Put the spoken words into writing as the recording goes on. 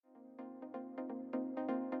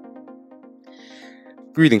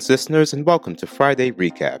Greetings, listeners, and welcome to Friday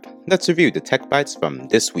Recap. Let's review the tech bites from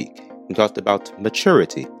this week. We talked about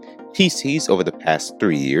maturity, PCs over the past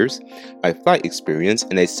 3 years, my flight experience,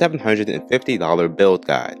 and a $750 build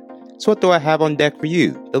guide. So what do I have on deck for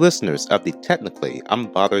you, the listeners of the Technically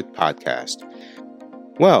Unbothered podcast?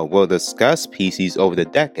 Well, we'll discuss PCs over the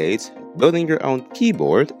decades, building your own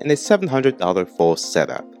keyboard, and a $700 full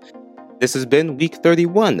setup. This has been week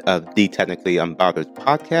 31 of the Technically Unbothered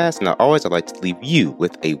podcast, and I'd like to leave you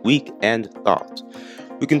with a weekend thought.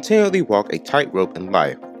 We continually walk a tightrope in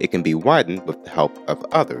life. It can be widened with the help of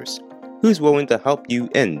others. Who's willing to help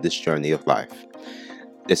you in this journey of life?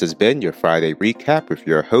 This has been your Friday Recap with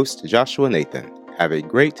your host, Joshua Nathan. Have a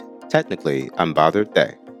great, Technically Unbothered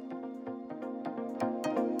day.